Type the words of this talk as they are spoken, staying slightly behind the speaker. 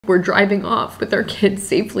we're driving off with our kids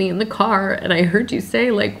safely in the car, and I heard you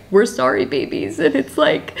say, like, we're sorry, babies. And it's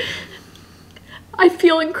like, I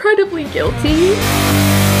feel incredibly guilty.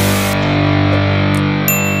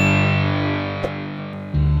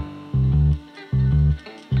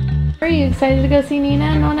 Are you excited to go see Nina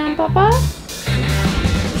and Nona and Papa?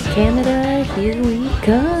 Canada, here we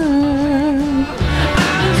come. We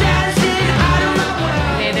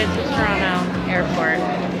made it to Toronto Airport,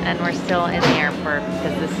 and we're still in the airport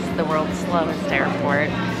because this is the world's slowest airport.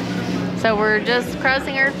 So we're just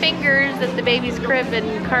crossing our fingers that the baby's crib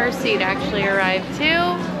and car seat actually arrived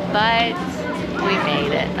too, but we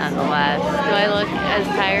made it nonetheless. Do I look as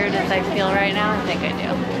tired as I feel right now? I think I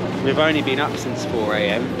do. We've only been up since 4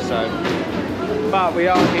 AM, so, but we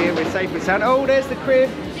are here, we're safe and sound. Oh, there's the crib.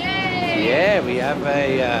 Yay! Yeah, we have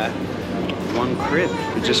a one crib.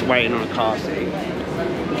 We're just waiting on a car seat.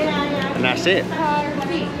 And that's it.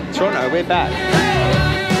 Toronto, we're back.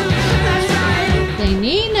 Say,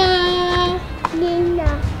 Nina.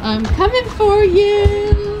 Nina. I'm coming for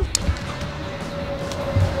you.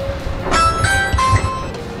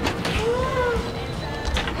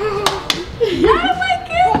 Oh my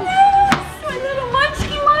goodness! My little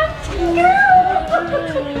munchkie girl.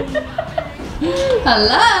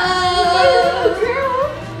 Hello.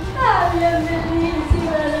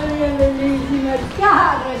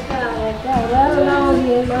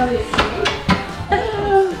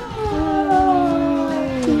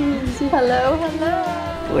 Hello,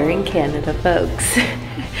 hello. We're in Canada, folks.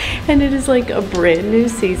 And it is like a brand new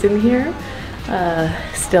season here.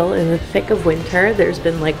 Still in the thick of winter. There's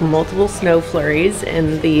been like multiple snow flurries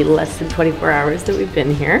in the less than 24 hours that we've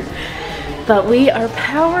been here. But we are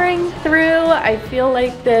powering through. I feel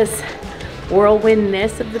like this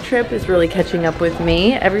whirlwindness of the trip is really catching up with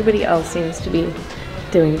me. Everybody else seems to be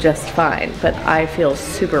doing just fine, but I feel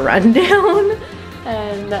super run down.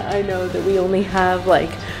 And I know that we only have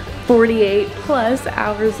like 48 plus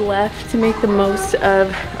hours left to make the most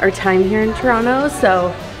of our time here in Toronto,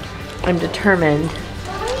 so I'm determined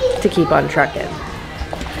to keep on trucking.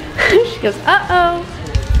 She goes, uh-oh,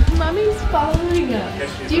 Mommy's following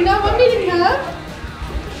us. Do you not want me to come?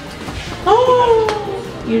 Oh,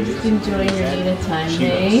 you're just enjoying your Nina time,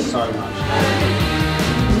 hey? So much.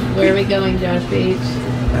 Where are we going, Josh Beach?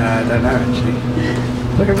 I don't know, actually.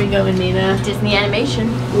 Where are we going, Nina? Disney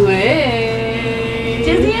Animation. Way!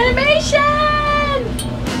 Disney Animation!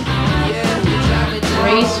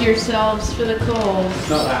 Brace yourselves for the cold. It's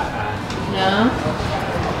not that bad. No?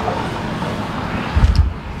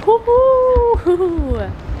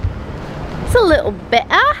 Woohoo! It's a little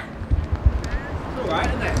better. It's alright,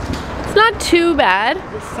 isn't it? It's not too bad.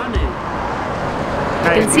 It's sunny.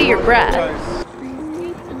 I can see your breath.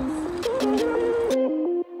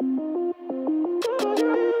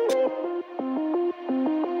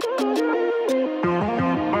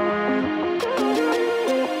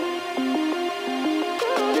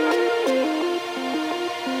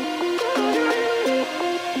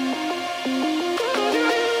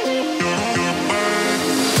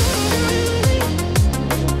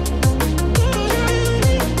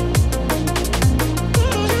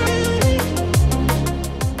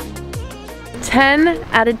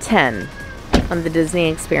 Out of 10 on the Disney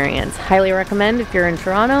experience. Highly recommend if you're in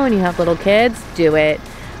Toronto and you have little kids, do it.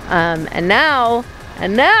 And now,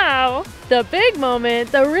 the big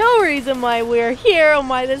moment, the real reason why we're here and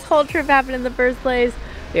why this whole trip happened in the first place.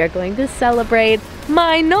 We are going to celebrate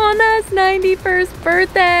my Nona's 91st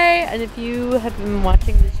birthday. And if you have been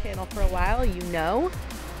watching this channel for a while, you know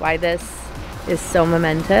why this is so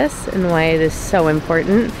momentous and why it is so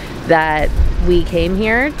important that we came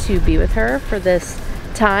here to be with her for this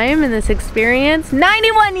time and this experience.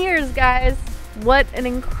 91 years, guys! What an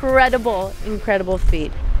incredible, incredible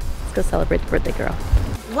feat. Let's go celebrate the birthday girl.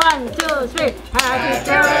 1, 2, 3. Happy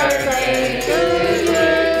birthday to you.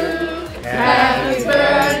 Happy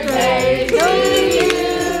birthday to you.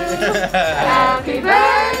 Happy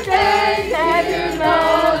birthday, happy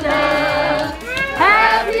Mona.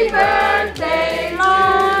 Happy birthday,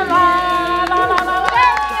 Mama.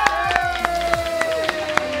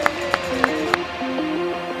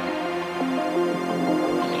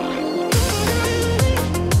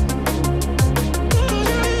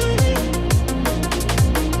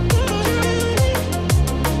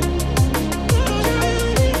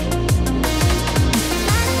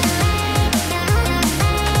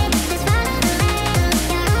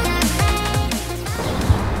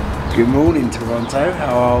 Good morning, Toronto.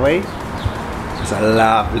 How are we? It's a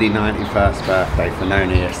lovely 91st birthday for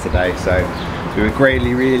Nona yesterday, so we were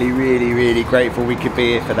really grateful we could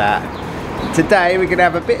be here for that. Today we're gonna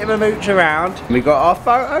have a bit of a mooch around. We got our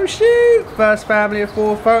photo shoot, first family of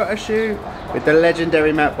 4 photo shoot with the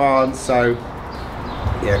legendary Matt Barnes. So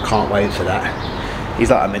yeah, can't wait for that.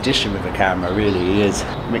 He's like a magician with a camera, really he is.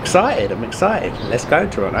 I'm excited, Let's go,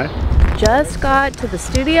 Toronto. Just got to the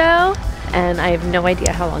studio and I have no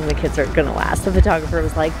idea how long the kids are gonna last. The photographer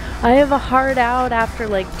was like, I have a hard out after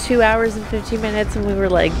like 2 hours and 15 minutes, and we were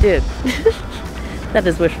like, dude, that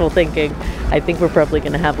is wishful thinking. I think we're probably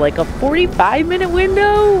gonna have like a 45-minute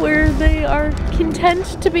window where they are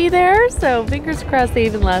content to be there. So fingers crossed they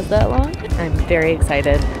even last that long. I'm very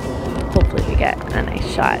excited. Hopefully we get a nice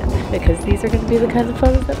shot, because these are gonna be the kinds of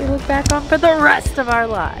photos that we look back on for the rest of our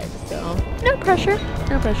lives. So no pressure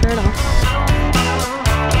at all.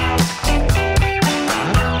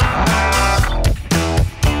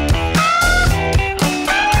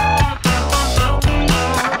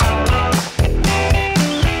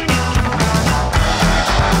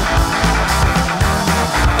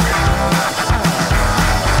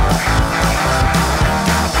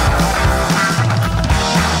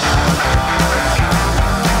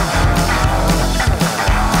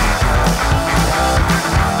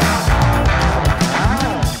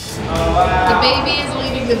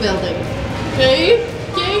 The building. Okay?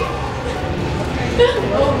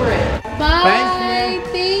 Over it. Bye.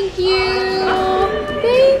 Thank you.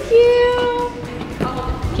 Thank you.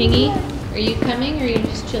 Kingy, are you coming or are you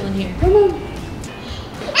just chilling here? Come on.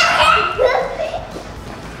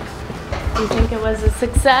 Do you think it was a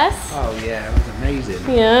success? Oh yeah, it was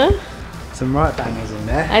amazing. Yeah? Some right bangers in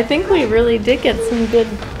there. I think we really did get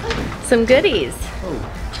some goodies.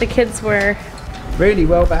 Oh. The kids were really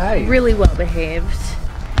well behaved. Really well behaved.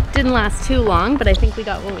 Didn't last too long, but I think we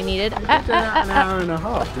got what we needed. An hour and a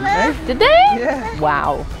half, didn't they? Did they? Yeah.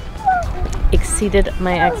 Wow. Exceeded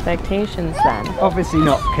my expectations then. Obviously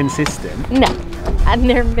not consistent. No. And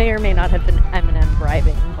there may or may not have been M&M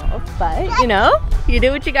bribing involved, but you know, you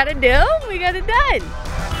do what you gotta do, we got it done.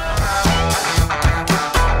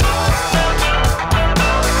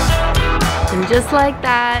 And just like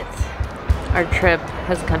that, our trip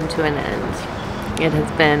has come to an end. It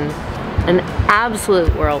has been an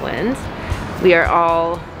absolute whirlwind. We are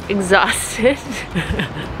all exhausted.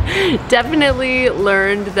 Definitely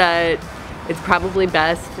learned that it's probably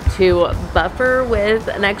best to buffer with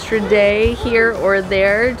an extra day here or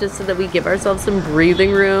there, just so that we give ourselves some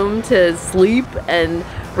breathing room to sleep and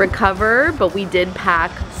recover. But we did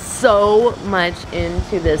pack so much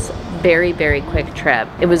into this very, very quick trip.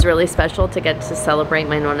 It was really special to get to celebrate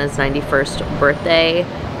my Nona's 91st birthday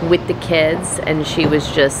with the kids, and she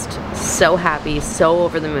was just so happy, so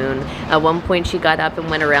over the moon. At one point she got up and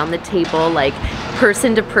went around the table, like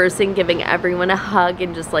person to person, giving everyone a hug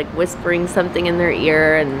and just like whispering something in their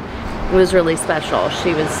ear, and it was really special.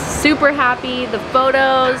 She was super happy. The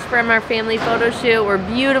photos from our family photo shoot were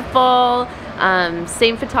beautiful.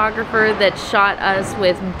 Same photographer that shot us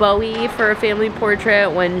with Bowie for a family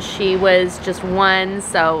portrait when she was just 1,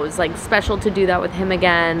 so it was like special to do that with him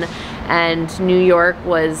again. And New York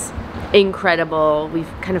was incredible. We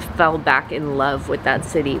kind of fell back in love with that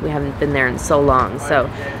city. We haven't been there in so long, so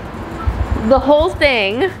the whole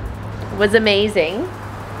thing was amazing.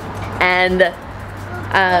 And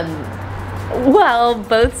well,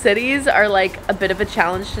 both cities are like a bit of a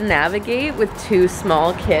challenge to navigate with 2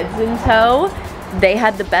 small kids in tow. They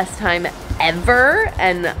had the best time ever,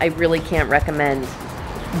 and I really can't recommend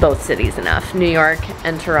both cities enough. New York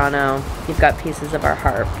and Toronto, you've got pieces of our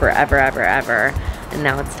heart forever, ever, ever. And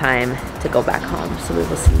now it's time to go back home. So we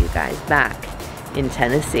will see you guys back in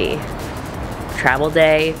Tennessee. Travel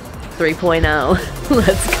Day 3.0.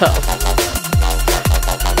 Let's go.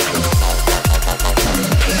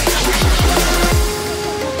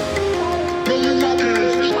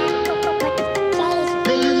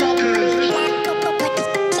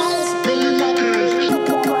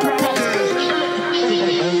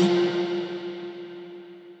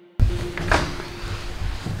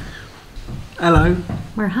 Hello.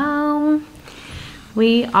 We're home.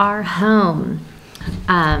 We are home.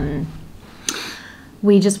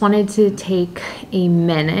 We just wanted to take a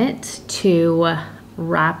minute to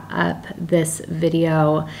wrap up this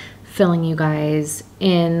video, filling you guys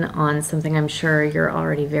in on something I'm sure you're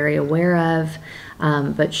already very aware of.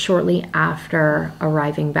 But shortly after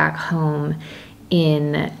arriving back home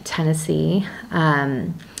in Tennessee,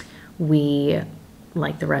 we,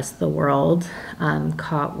 like the rest of the world,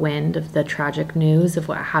 caught wind of the tragic news of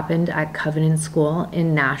what happened at Covenant School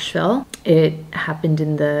in Nashville. It happened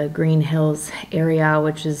in the Green Hills area,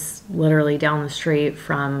 which is literally down the street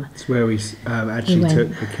from... It's where we actually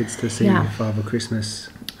took the kids to see Father Christmas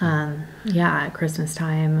Yeah, at Christmas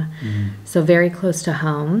time. So very close to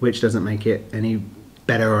home. Which doesn't make it any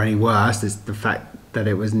better or any worse. It's the fact that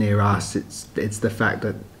it was near us. It's the fact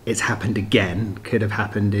that it's happened again. Could have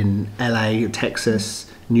happened in LA,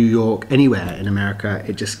 Texas, New York, anywhere in America.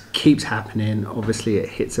 It just keeps happening. Obviously it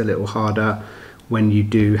hits a little harder when you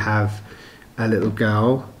do have a little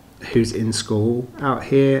girl who's in school out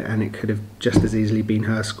here, and it could have just as easily been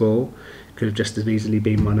her school. Could have just as easily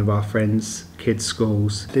been one of our friends' kids'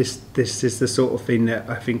 schools. This is the sort of thing that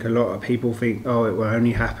I think a lot of people think, oh, it will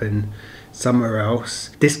only happen somewhere else.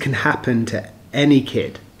 This can happen to any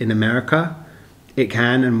kid in America. It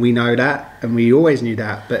can, and we know that, and we always knew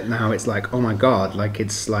that, but now it's like, oh my God,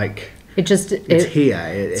 it's here.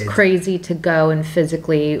 It's crazy to go and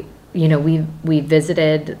physically, you know, we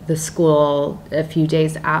visited the school a few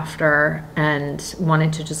days after and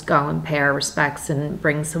wanted to just go and pay our respects and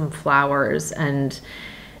bring some flowers, and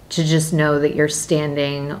to just know that you're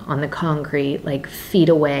standing on the concrete like feet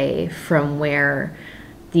away from where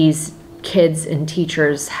these kids and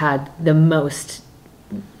teachers had the most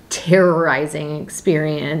terrorizing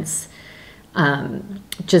experience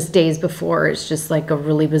just days before. It's just like a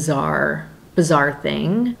really bizarre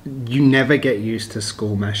thing. You never get used to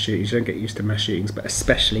school mass shootings. You don't get used to mass shootings, but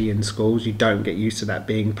especially in schools, you don't get used to that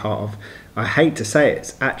being part of, I hate to say it,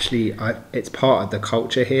 it's actually, it's part of the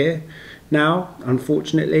culture here now,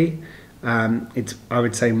 unfortunately. It's, I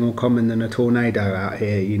would say, more common than a tornado out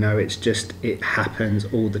here. You know, it's just, it happens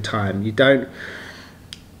all the time. You don't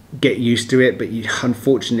get used to it, but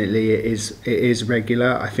unfortunately it is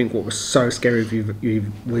regular. I think what was so scary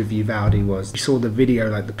with Uvalde was you saw the video,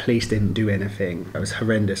 like the police didn't do anything. It was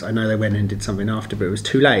horrendous. I know they went and did something after, but it was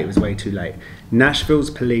too late. It was way too late. Nashville's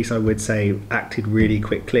police, I would say, acted really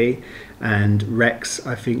quickly, and Rex,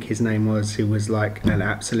 I think his name was, who was like an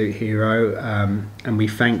absolute hero, and we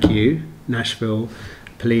thank you, Nashville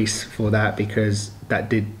police, for that, because that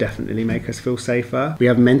did definitely make us feel safer. We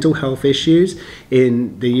have mental health issues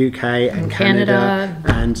in the UK and Canada,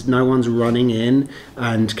 and no one's running in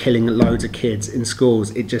and killing loads of kids in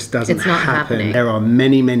schools. It just doesn't happen. Happening. There are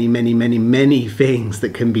many things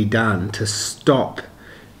that can be done to stop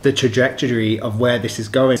the trajectory of where this is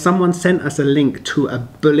going. Someone sent us a link to a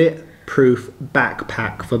bulletproof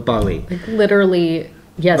backpack for Bowie. Like literally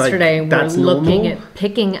yesterday, we're looking at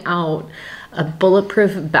picking out a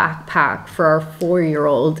bulletproof backpack for our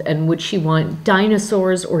 4-year-old, and would she want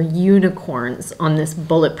dinosaurs or unicorns on this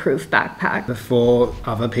bulletproof backpack? Before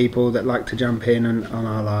other people that like to jump in on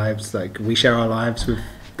our lives, like we share our lives with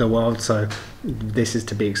the world, so this is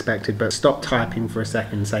to be expected. But stop typing for a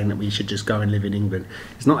second saying that we should just go and live in England.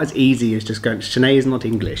 It's not as easy as just going. Shenae is not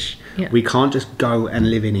English. Yeah. We can't just go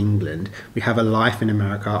and live in England. We have a life in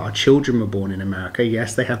America. Our children were born in America.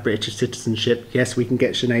 Yes, they have British citizenship. Yes, we can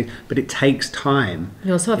get Shenae, but it takes time.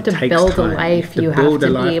 You also have to build a life. You have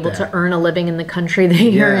to be able to earn a living in the country that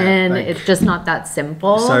you're in. It's just not that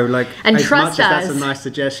simple. So and as trust much us, as that's a nice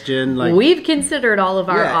suggestion, we've considered all of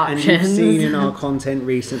our options. And you've seen in our content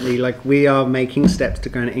recently, we are making steps to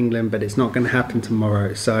go to England, but it's not going to happen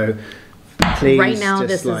tomorrow. So please, right now,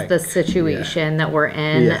 this is the situation that we're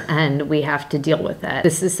in, and we have to deal with it.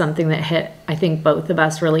 This is something that hit, I think, both of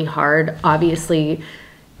us really hard. Obviously,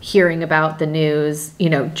 hearing about the news, you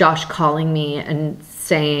know, Josh calling me and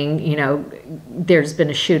saying, you know, there's been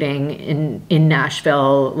a shooting in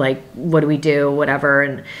Nashville, like, what do we do, whatever,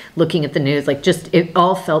 and looking at the news, like, just, it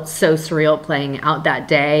all felt so surreal playing out that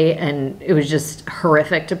day, and it was just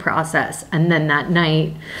horrific to process. And then that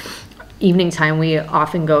night, evening time, we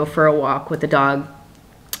often go for a walk with the dog,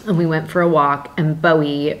 and we went for a walk, and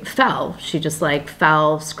Bowie fell. She just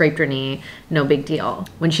fell, scraped her knee, no big deal.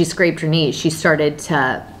 When she scraped her knee, she started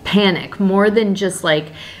to panic more than just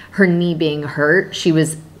her knee being hurt. She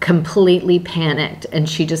was completely panicked, and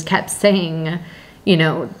she just kept saying, you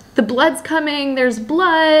know, the blood's coming, there's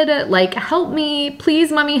blood, help me,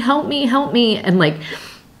 please, mommy, help me. And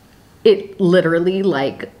it literally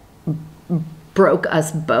broke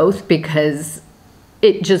us both, because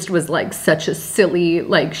it just was such a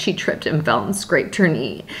silly, she tripped and fell and scraped her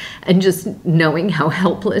knee. And just knowing how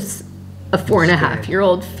helpless a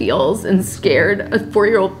 4.5-year-old feels and scared a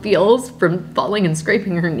 4-year-old feels from falling and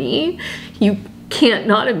scraping her knee, you can't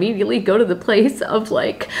not immediately go to the place of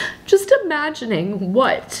just imagining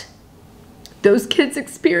what those kids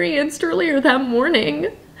experienced earlier that morning,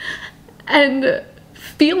 and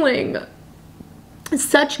feeling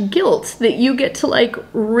such guilt that you get to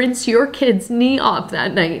rinse your kid's knee off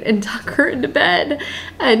that night and tuck her into bed,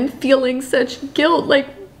 and feeling such guilt.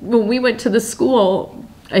 When we went to the school,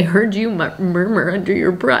 I heard you murmur under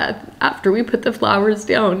your breath after we put the flowers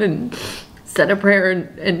down and said a prayer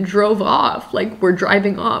and drove off. Like, we're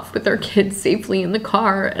driving off with our kids safely in the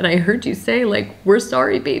car, and I heard you say, like, we're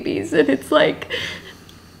sorry, babies. And it's like,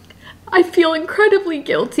 I feel incredibly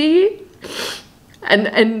guilty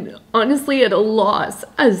and honestly at a loss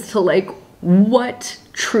as to like what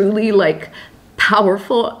truly like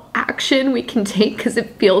powerful action we can take, because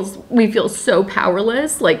we feel so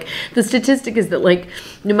powerless. Like, the statistic is that like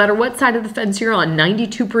no matter what side of the fence you're on,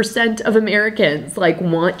 92% of Americans like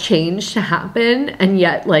want change to happen, and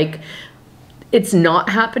yet like it's not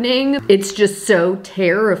happening. It's just so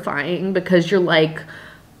terrifying because you're like,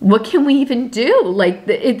 what can we even do? Like,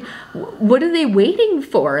 what are they waiting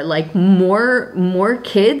for? Like, more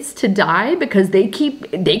kids to die because they keep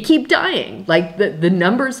dying. Like, the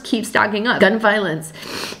numbers keep stacking up. Gun violence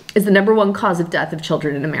is the #1 cause of death of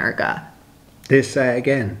children in America. Say it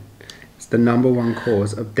again. It's the #1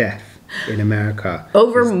 cause of death in America.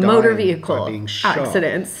 Over It's motor dying vehicle by being shot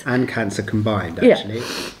accidents. and cancer combined, Yeah. actually.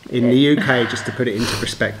 In the UK, just to put it into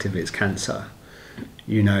perspective, it's cancer.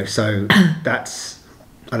 You know, so that's...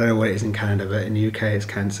 I don't know what it is in Canada, but in the UK it's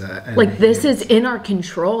cancer. And Like, this is in our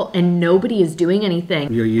control and nobody is doing anything.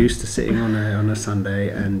 you're used to sitting on a Sunday,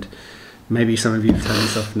 and maybe some of you have turned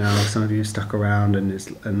this off now, some of you have stuck around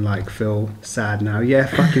and like feel sad now. Yeah,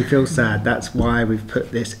 fucking feel sad. That's why we've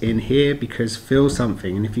put this in here, because feel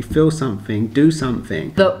something. And if you feel something, do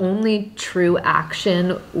something. The only true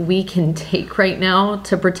action we can take right now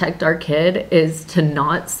to protect our kid is to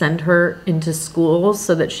not send her into school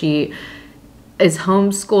so that she is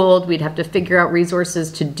homeschooled. We'd have to figure out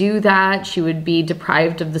resources to do that. She would be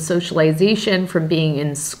deprived of the socialization from being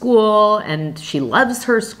in school, and she loves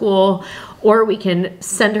her school. Or we can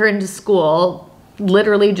send her into school,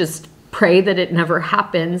 literally just pray that it never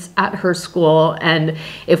happens at her school. And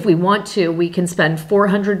if we want to, we can spend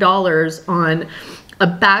 $400 on a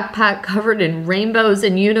backpack covered in rainbows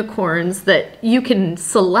and unicorns that you can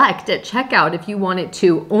select at checkout if you want it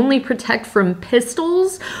to only protect from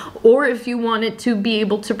pistols, or if you want it to be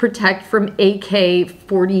able to protect from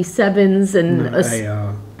AK-47s and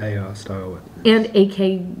AR style weapons. and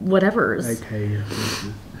AK whatevers. AK, yeah.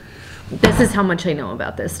 This is how much I know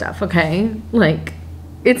about this stuff, okay? Like,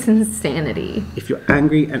 it's insanity. If you're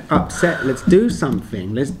angry and upset, let's do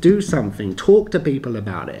something. Let's do something. Talk to people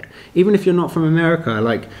about it. Even if you're not from America,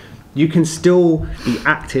 like, you can still be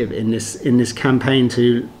active in this campaign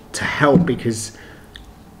to help, because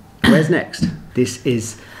where's next? This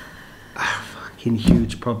is a fucking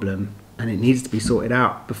huge problem, and it needs to be sorted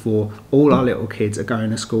out before all our little kids are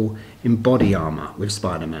going to school in body armor with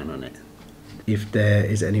Spider-Man on it. If there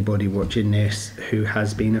is anybody watching this who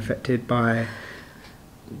has been affected by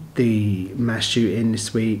the mass shooting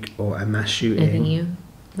this week, or a mass shooting,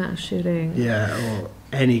 mass shooting, yeah, or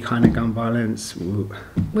any kind of gun violence,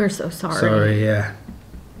 we're so sorry. Sorry, yeah.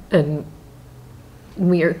 And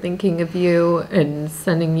we are thinking of you and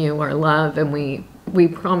sending you our love, and we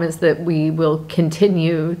promise that we will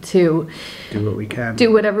continue to do what we can,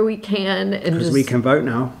 do whatever we can, and because we can vote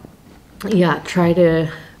now. Yeah, try to.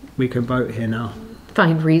 We can vote here now.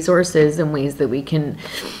 Find resources and ways that we can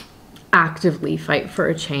actively fight for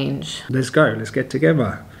a change. Let's go. Let's get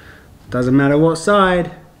together. Doesn't matter what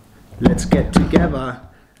side. Let's get together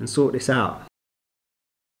and sort this out.